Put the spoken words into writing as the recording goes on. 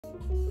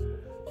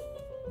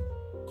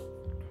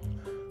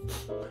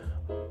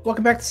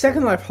Welcome back to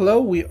Second Life.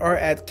 Hello, we are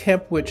at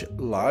Campwich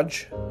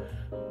Lodge.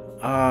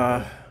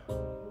 Uh,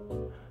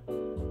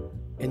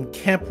 in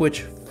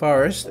Campwich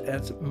Forest.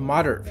 It's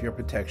moderate for your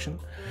protection.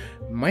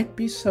 Might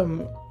be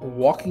some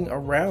walking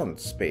around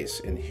space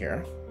in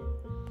here.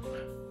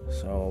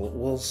 So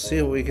we'll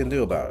see what we can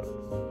do about it.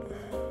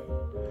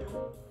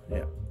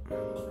 Yeah.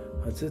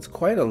 It's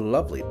quite a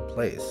lovely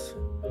place.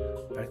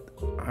 In fact,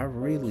 I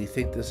really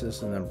think this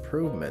is an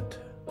improvement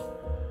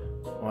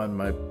on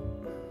my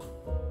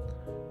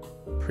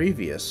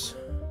previous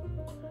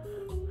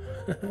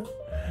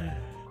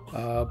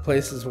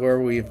places where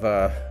we've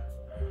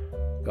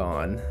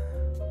gone.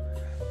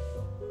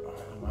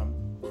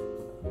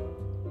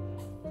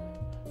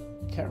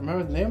 Can't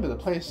remember the name of the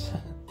place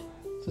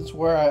since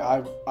where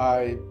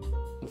I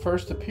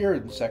first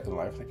appeared in Second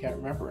Life. I can't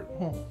remember it.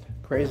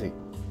 Crazy.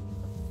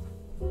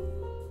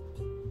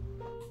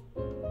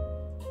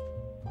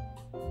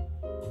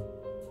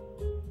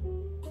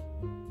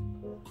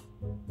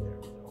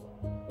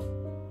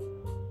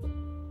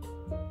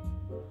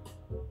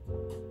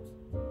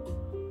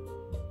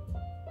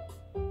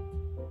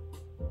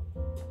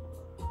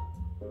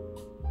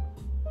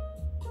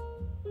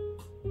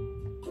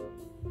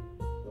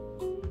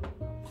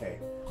 Okay,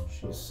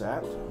 she's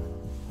sat.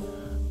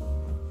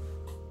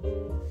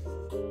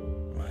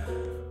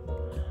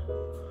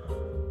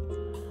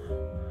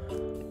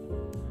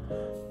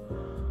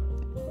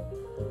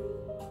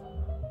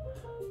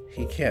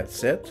 He can't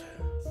sit.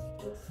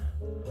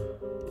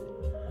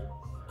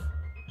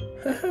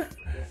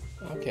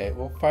 Okay,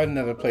 we'll find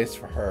another place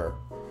for her.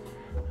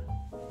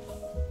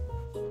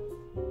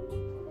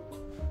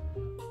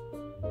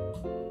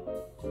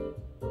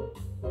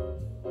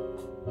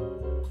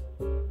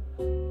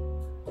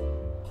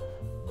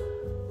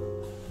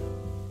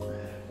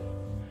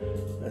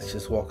 Let's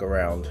just walk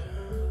around.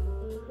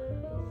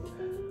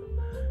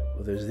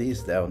 Well, there's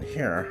these down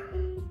here.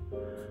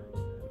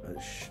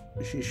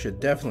 She should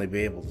definitely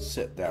be able to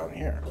sit down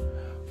here.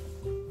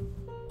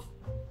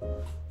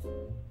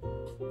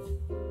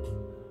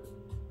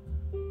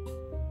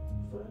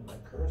 Find my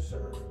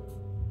cursor.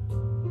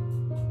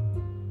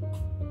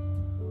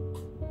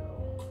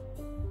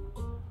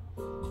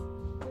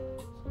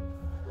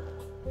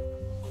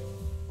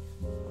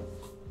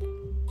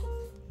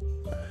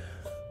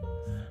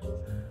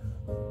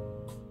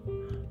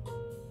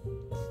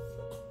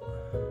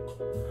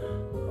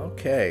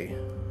 Okay.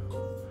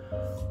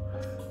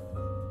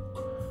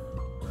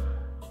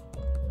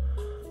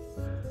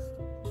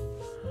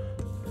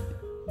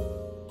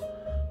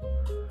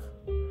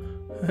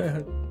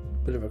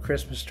 Bit of a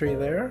Christmas tree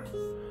there.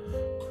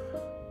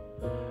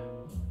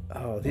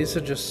 Oh, these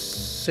are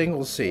just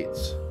single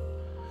seats.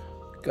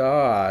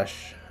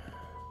 Gosh.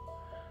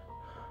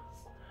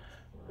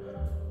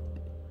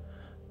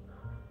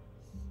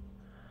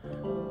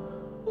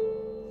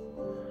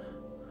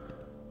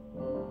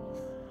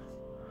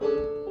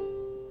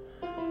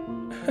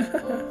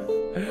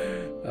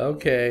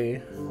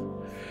 Okay.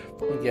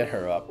 We'll get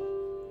her up.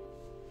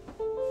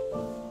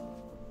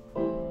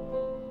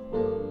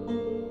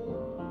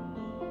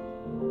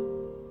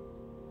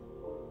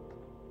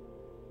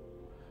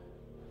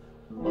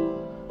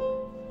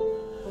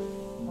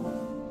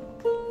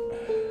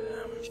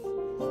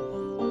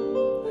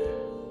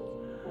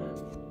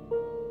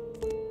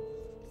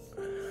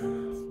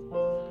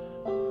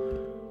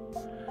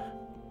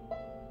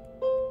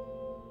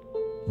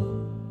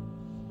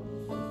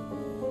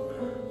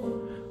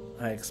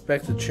 I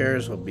expect the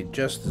chairs will be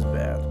just as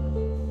bad.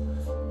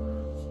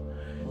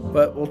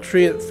 But we'll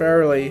treat it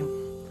fairly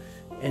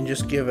and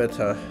just give it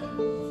a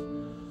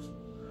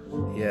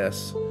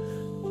yes.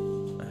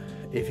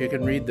 If you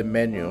can read the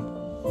menu,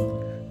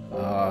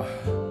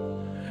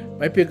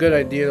 might be a good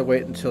idea to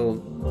wait until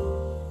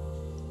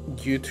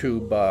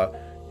YouTube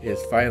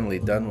is finally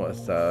done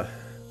with the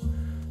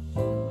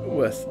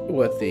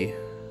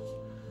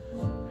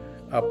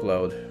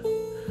upload,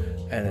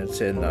 and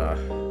it's in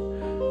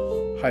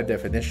high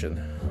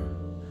definition.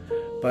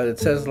 But it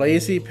says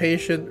lazy,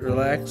 patient,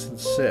 relax, and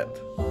sit.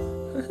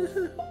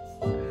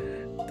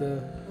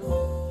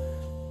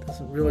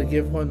 Doesn't really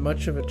give one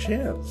much of a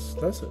chance,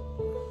 does it?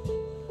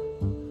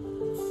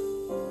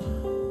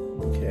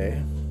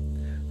 Okay.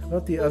 How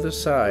about the other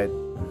side?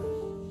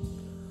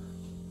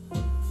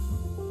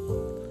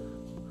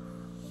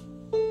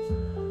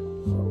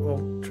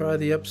 We'll try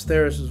the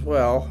upstairs as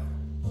well.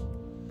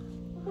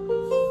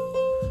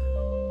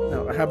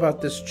 Now, how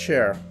about this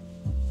chair?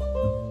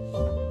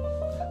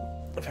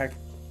 In fact,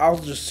 I'll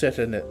just sit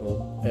in it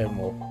and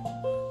we'll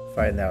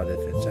find out if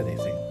it's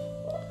anything.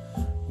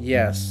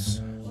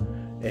 Yes,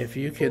 if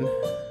you can,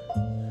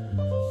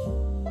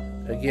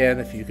 again,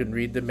 if you can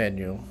read the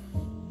menu,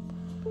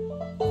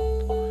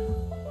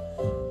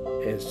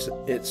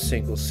 it's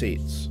single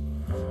seats.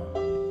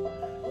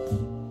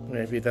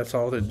 Maybe that's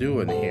all they're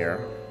doing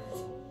here.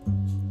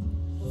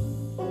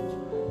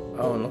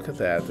 Oh, and look at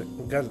that.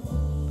 We've got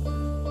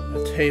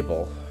a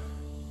table.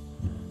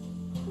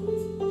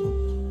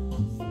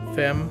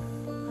 Fem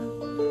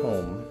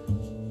home.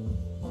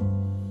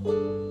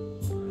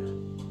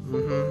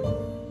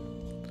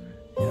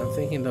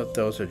 thinking that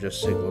those are just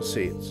single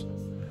seats.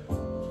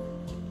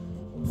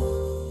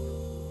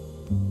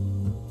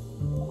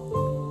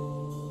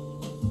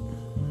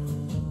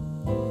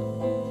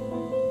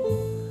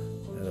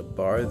 There's a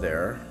bar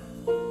there.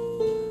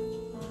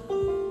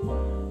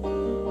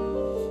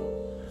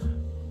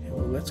 Okay,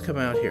 well, let's come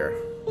out here.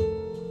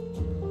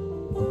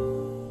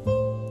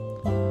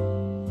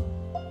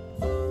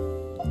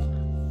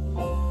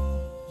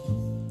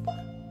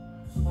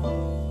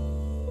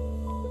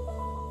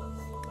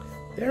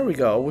 There we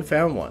go, we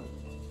found one.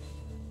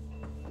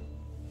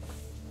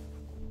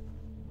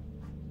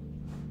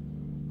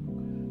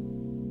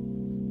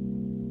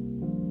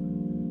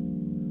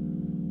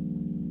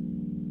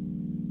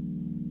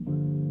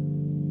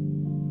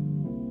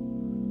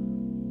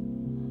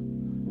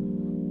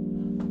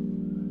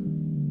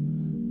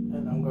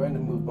 And I'm going to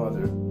move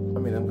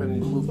I'm going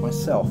to move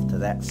myself to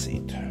that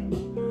seat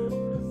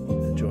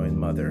to join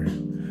Mother,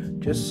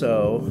 just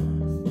so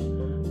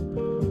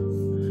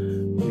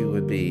we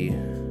would be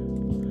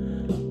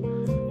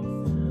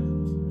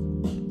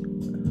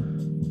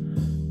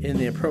in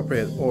the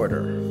appropriate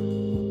order,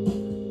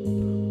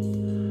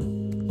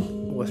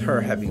 with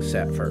her having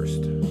sat first.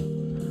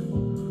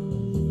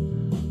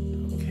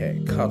 Okay,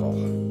 cuddle.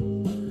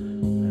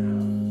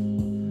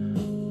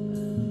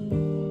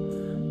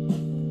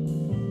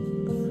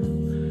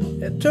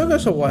 It took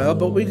us a while,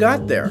 but we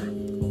got there.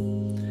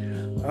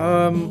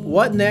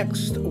 What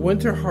next?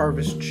 Winter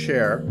harvest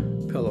chair,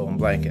 pillow and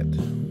blanket.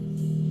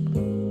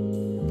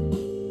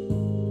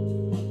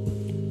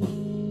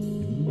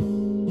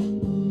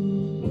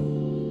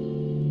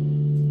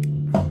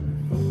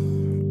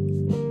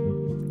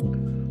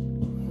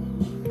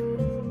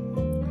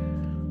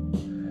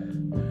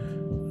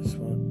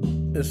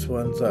 This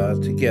one's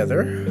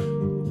together.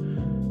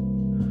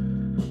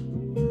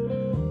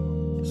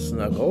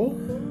 Snuggle.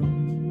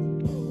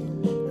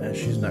 And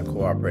she's not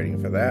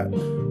cooperating for that.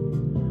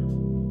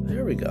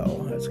 There we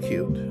go. That's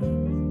cute.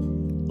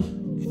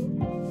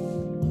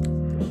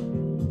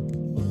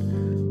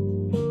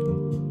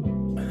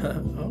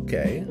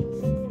 Okay.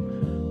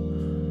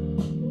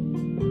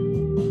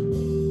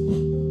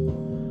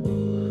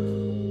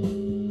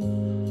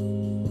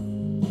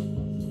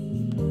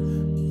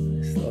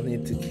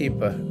 To keep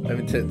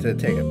to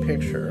take a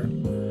picture.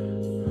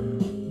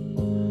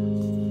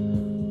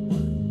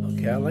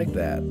 Okay, I like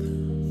that.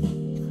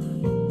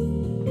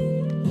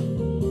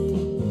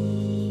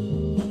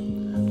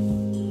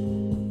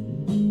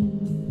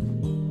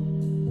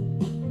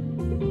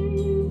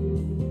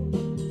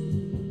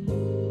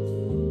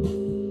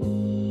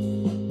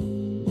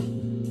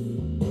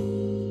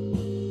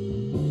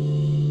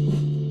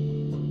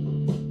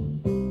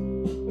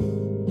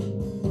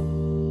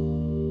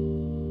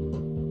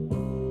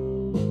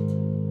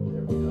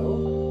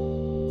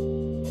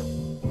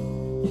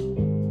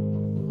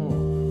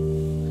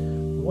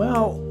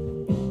 Well,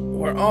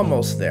 we're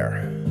almost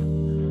there.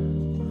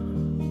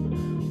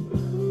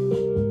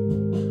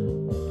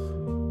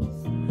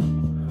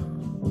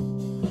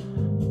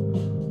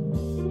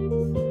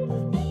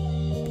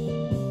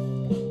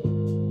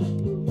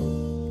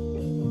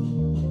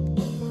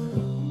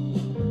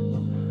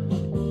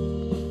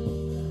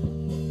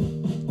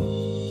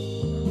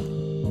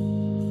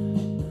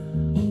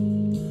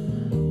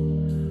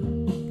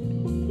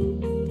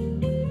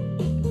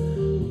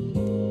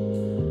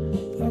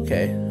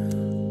 Okay.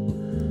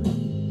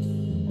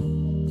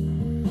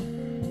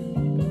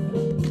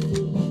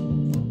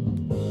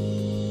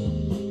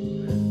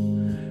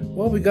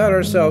 Well, we got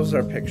ourselves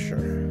our picture.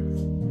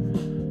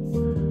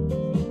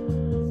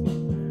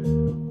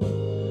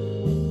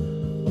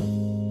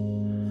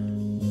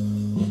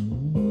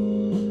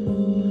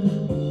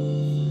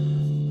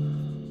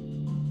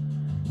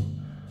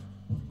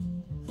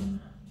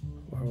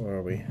 Where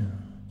were we?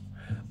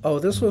 Oh,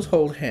 this was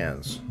hold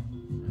hands.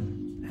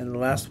 And the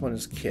last one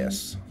is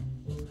kiss.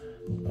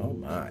 Oh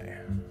my.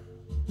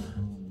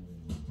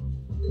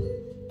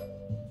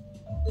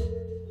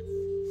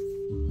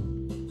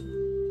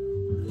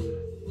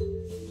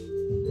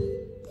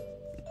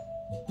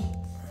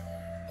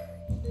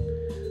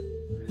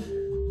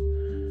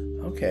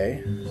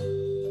 Okay.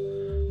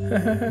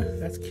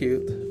 That's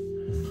cute.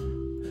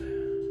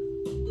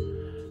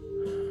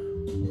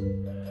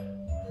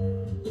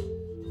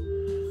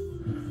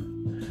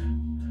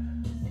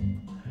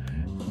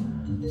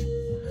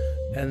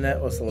 And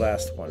that was the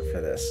last one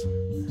for this.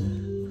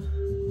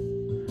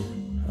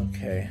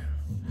 Okay.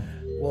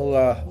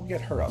 We'll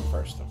get her up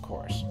first, of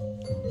course.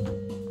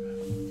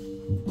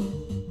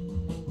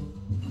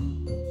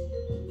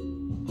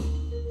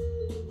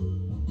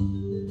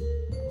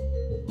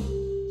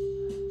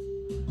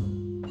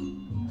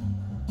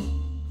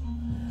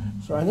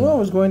 So I knew I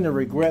was going to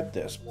regret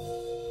this,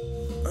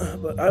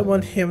 but I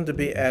want him to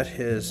be at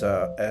his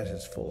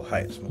full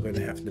height. So I'm going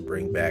to have to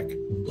bring back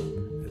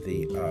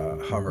the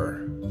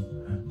hover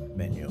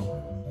menu.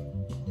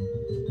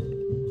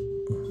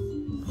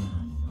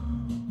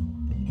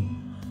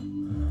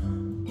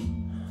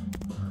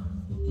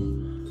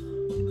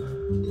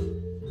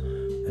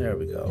 There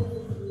we go.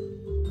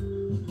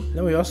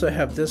 Then we also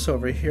have this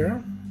over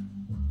here.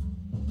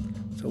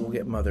 So we'll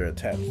get mother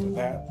attached to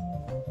that.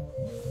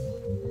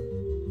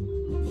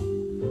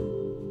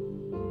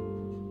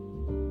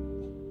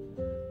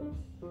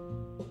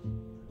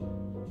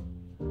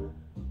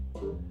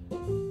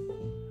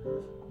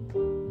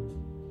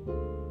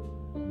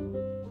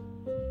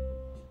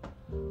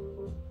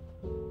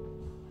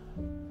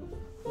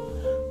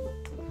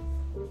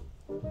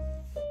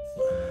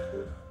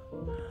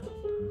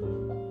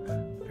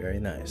 Very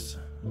nice.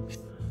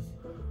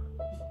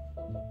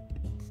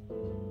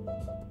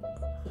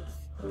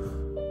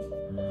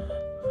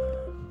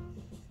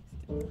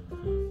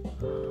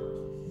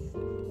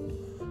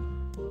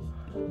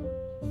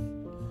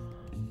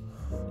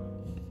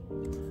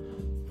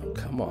 Oh,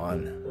 come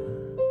on.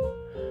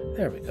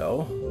 There we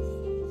go.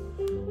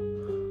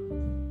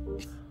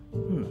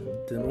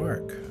 Didn't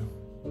work.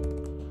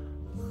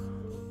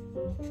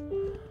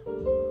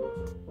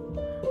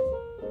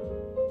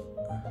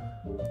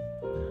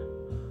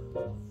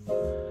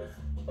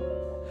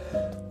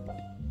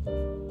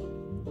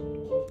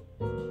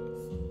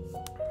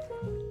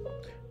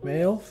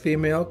 Male,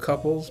 female,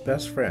 couples,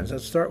 best friends.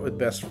 Let's start with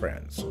best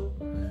friends.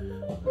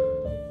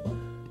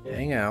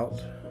 Hang out.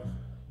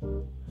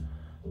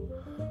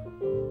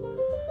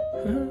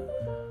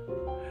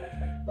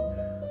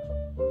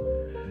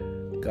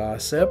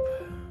 Gossip.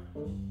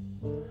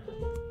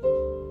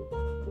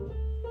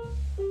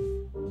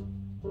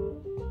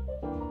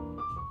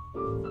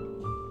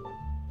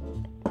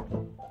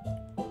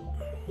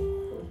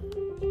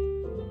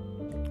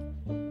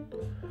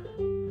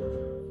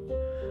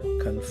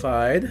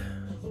 Confide.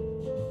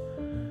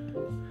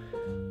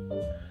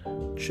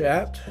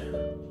 Chat.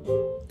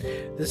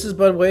 This is,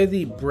 by the way,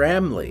 the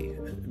Bramley,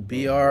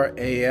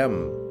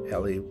 B-R-A-M-L-E-Y,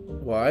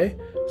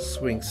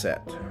 swing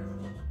set.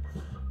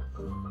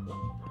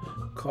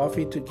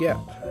 Coffee to get.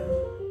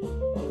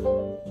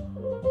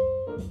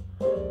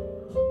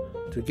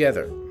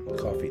 Together.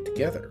 Coffee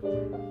together.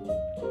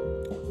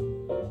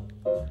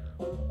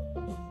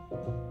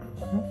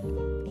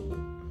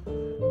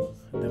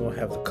 And then we'll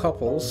have the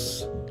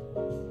couples.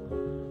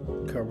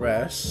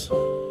 Caress.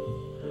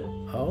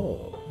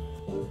 Oh.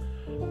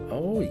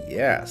 Oh,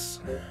 yes.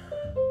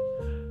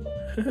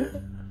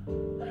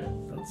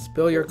 Don't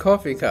spill your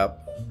coffee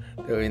cup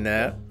doing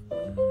that.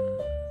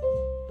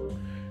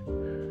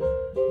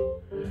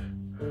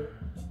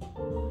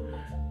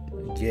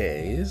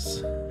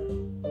 Gaze.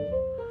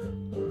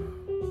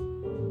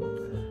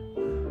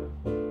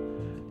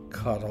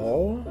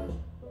 Cuddle.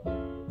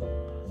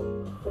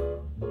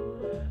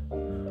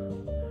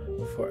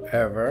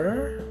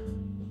 Forever.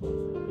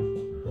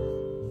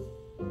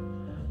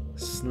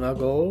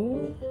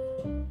 Snuggle.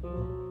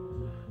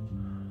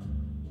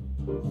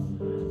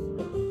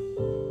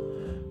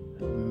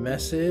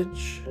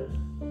 Message.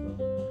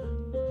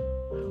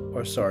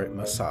 Or sorry,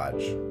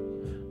 massage.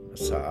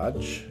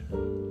 Massage.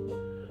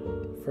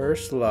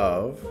 First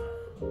love.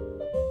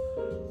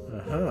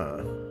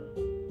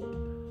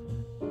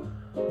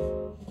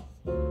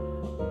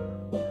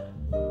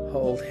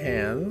 Hold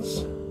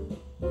hands.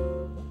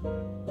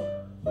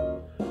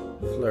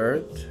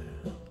 Flirt.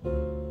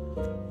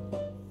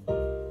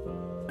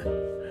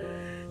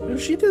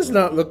 She does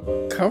not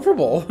look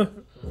comfortable.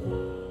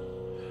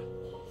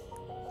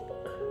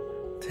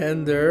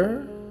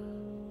 Tender.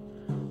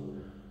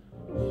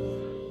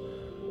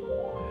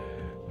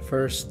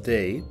 First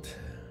date.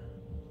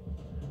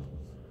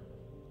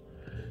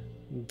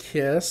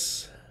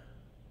 Kiss.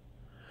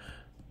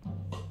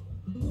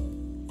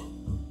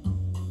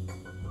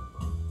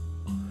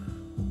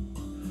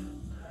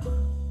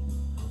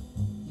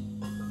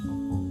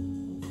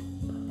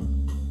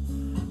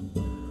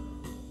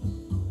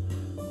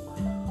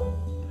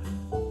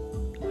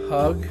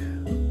 Hug.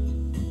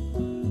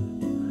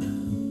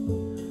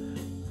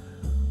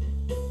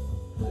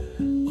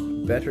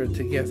 Better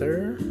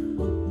together.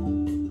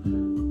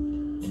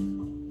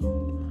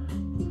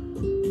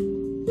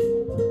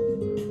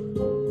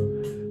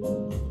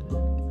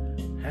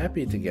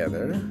 Happy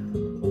together.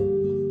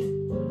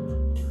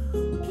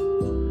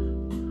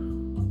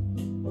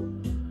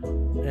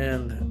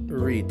 And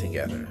read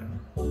together.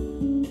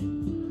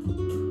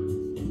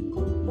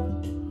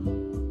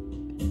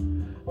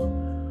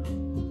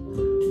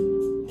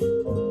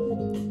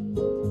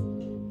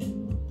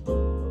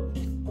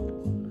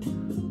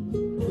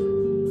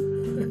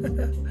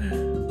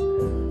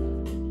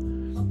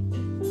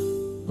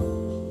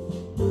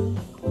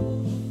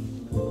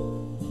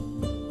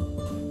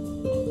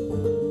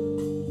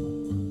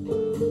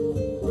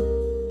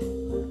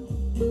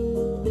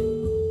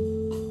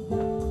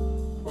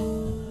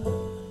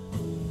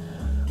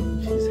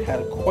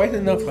 Had quite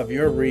enough of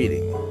your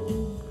reading.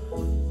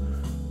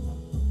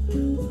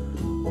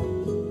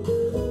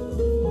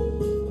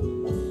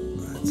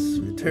 Let's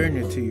return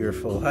you to your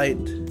full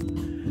height,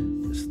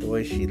 just the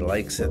way she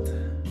likes it,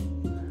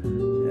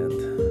 and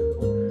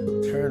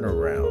turn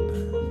around.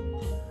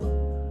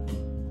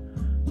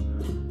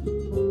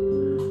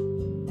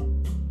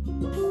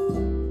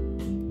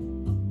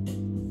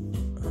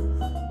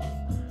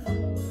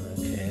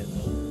 Okay,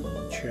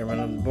 chairman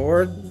on the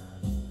board.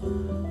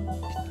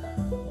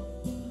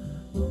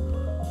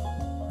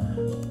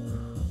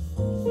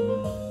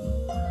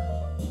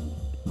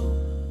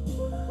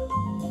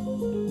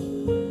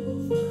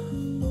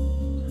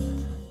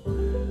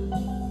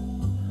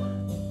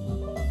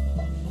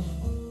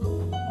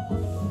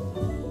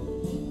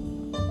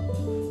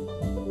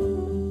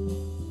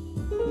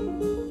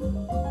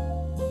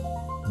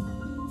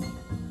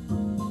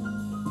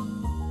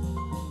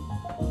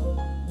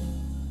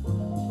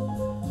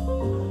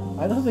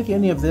 I don't think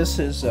any of this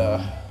is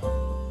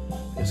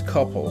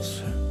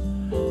couples,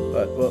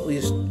 but we'll at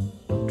least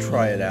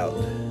try it out.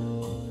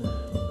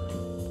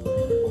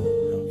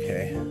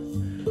 Okay,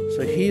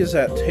 so he is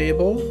at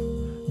table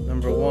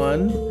number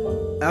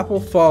 1, Apple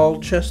Fall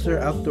Chester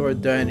Outdoor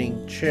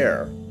Dining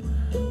Chair.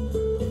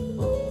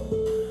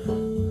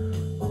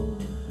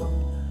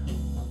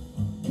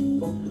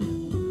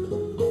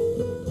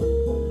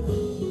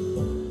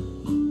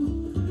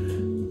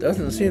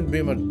 Doesn't seem to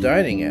be much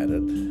dining at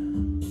it.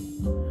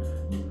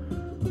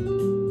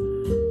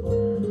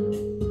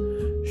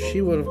 She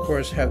would, of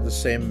course, have the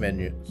same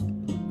menu,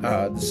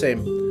 the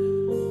same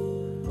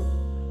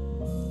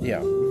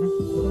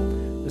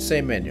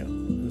menu,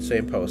 the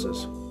same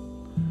poses.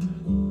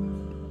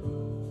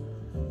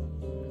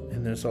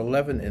 And there's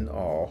 11 in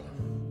all.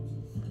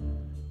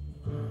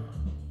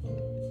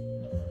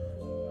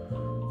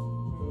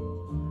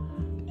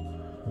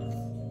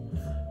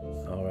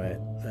 All right,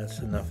 that's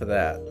enough of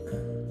that.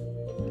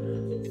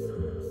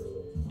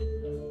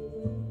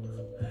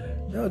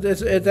 No,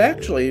 it's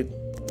actually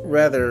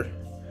rather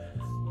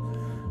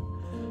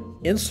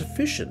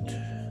insufficient.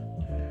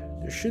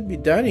 There should be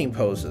dining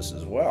poses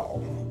as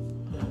well.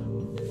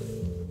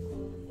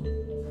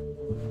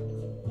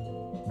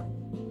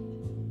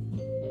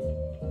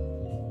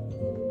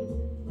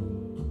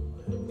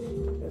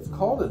 It's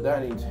called a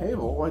dining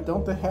table. Why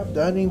don't they have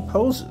dining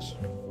poses?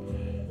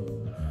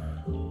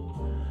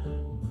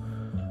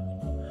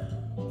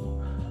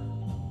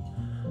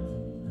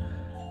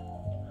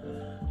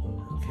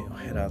 Okay, I'll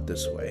head out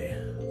this way.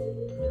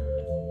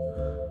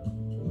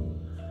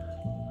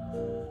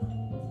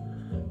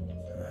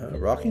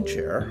 Rocking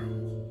chair.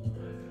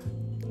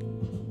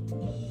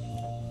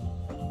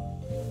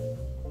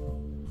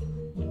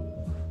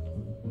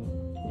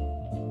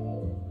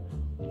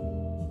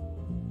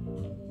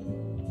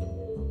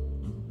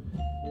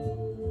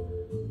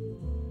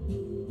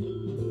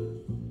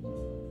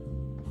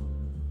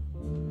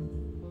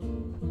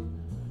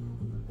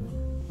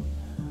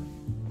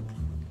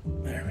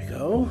 There we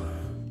go.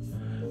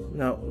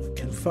 Now,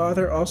 can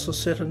Father also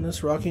sit in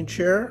this rocking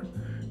chair?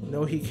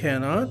 No, he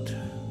cannot.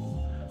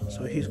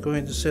 So he's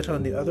going to sit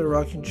on the other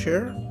rocking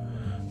chair.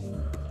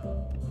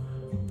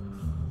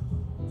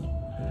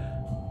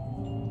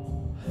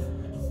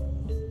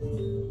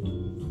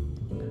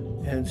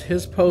 And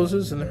his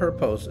poses and her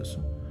poses.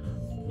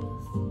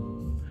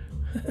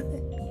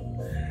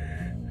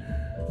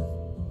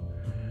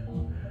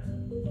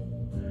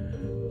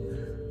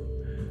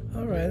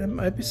 All right, there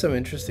might be some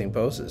interesting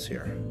poses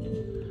here.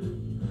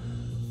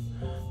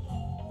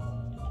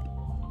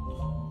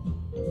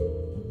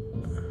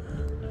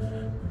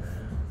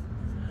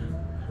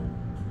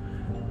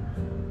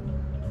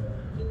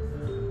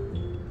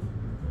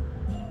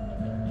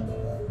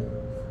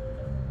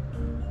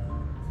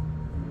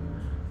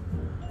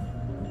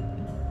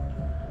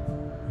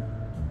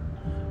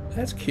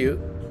 That's cute.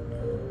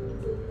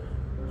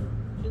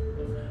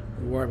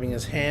 Warming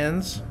his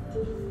hands.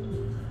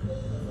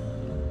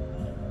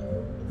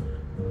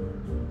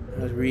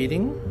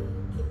 Reading.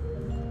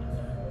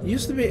 You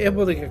used to be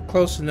able to get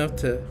close enough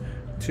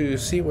to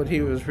see what he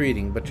was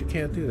reading, but you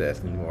can't do that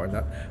anymore.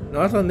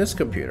 Not on this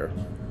computer.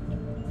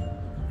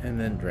 And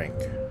then drink.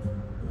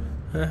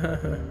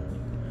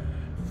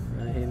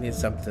 He needs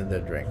something to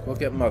drink. We'll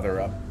get Mother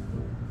up.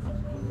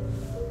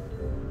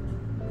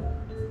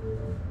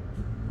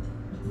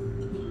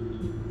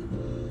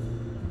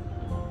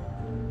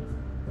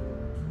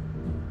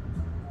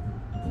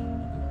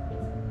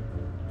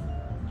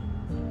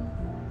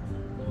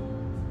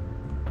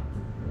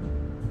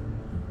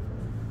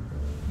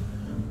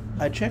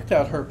 I checked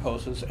out her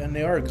poses, and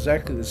they are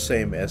exactly the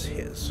same as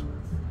his.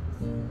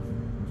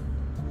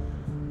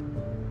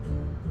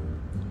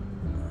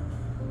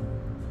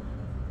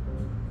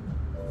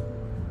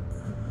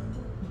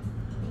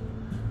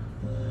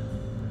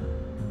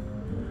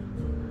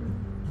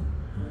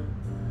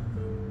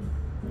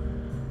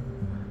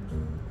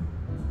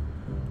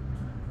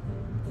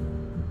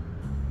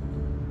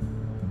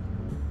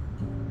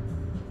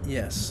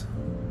 Yes.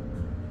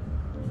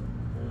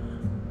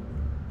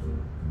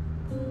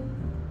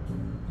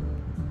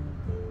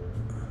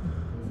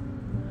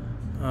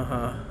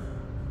 Uh-huh.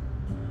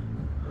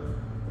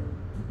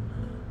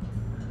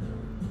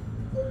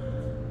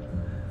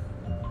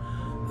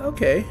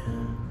 Okay.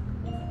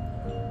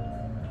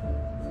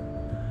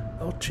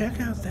 Oh, check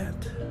out that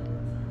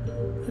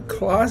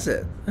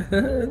closet.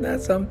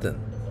 That's something.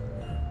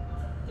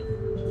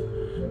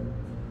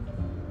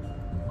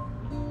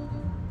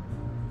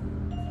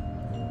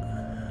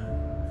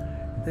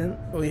 Then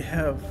we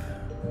have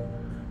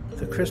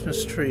the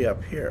Christmas tree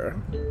up here.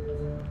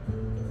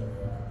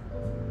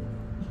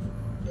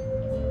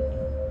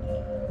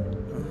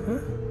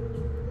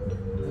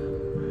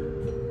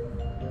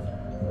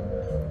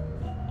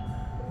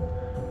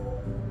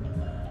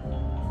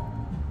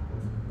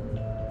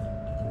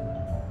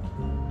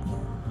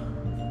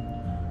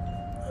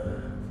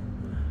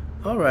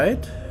 All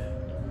right.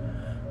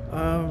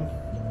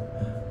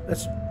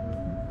 Let's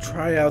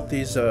try out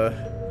these. I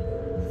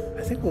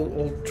think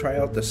we'll try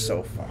out the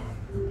sofa.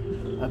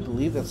 I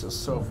believe that's a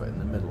sofa in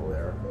the middle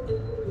there.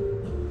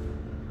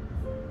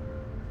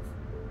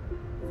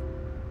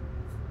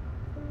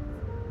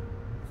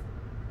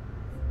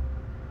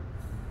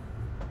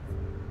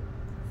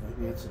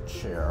 Maybe it's a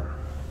chair.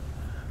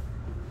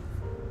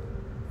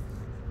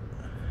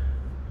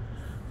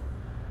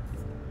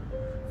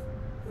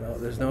 Well,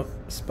 there's no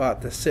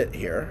spot to sit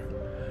here,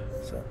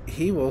 so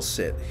he will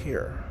sit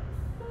here.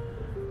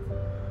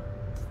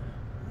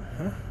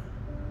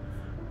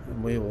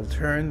 And we will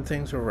turn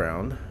things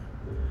around.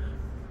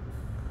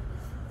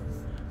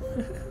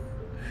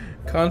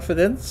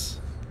 Confidence?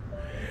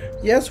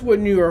 Yes,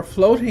 when you are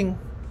floating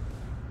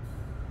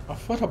a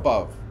foot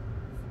above.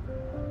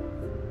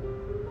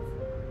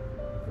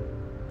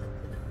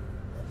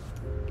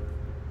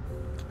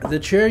 The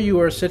chair you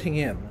are sitting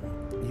in,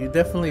 you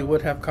definitely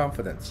would have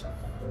confidence.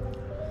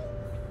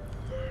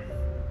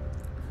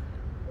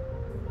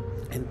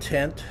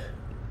 Intent,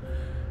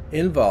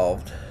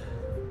 involved,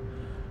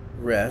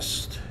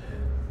 rest,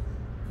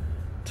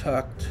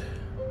 tucked,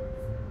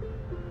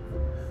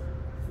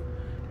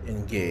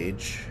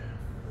 engage,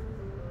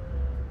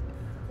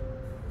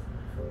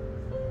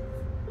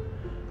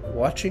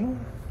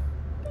 watching,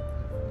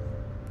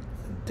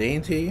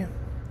 dainty,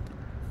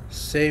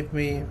 save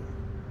me,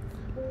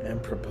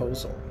 and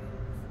proposal.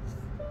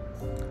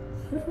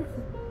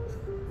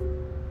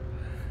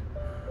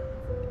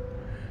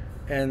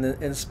 And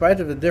in spite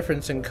of the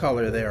difference in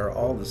color, they are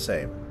all the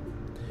same.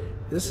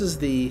 This is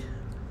the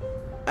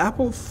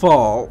Apple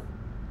Fall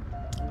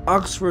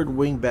Oxford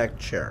wingback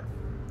chair.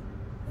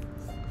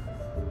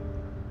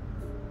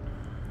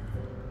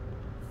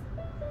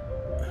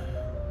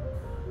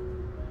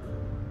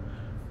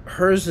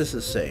 Hers is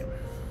the same.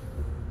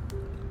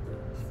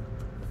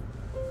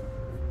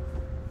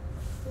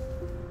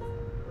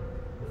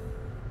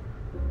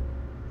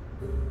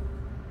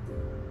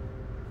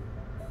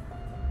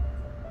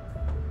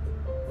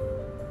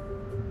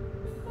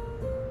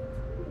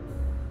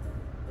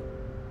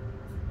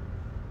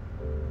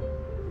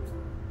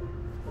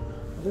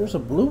 There's a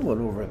blue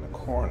one over in the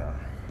corner.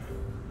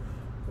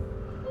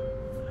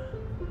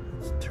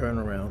 Let's turn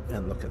around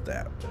and look at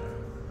that.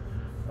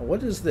 Now,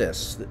 what is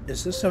this?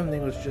 Is this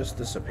something which just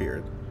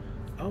disappeared?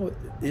 Oh,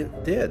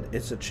 it did.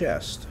 It's a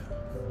chest.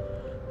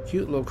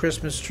 Cute little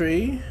Christmas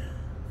tree.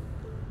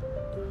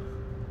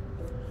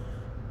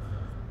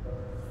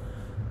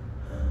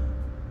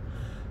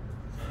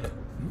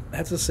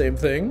 That's the same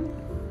thing.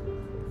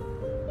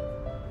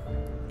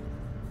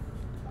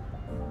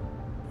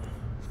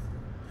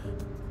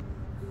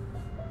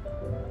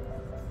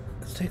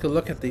 Take a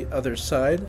look at the other side.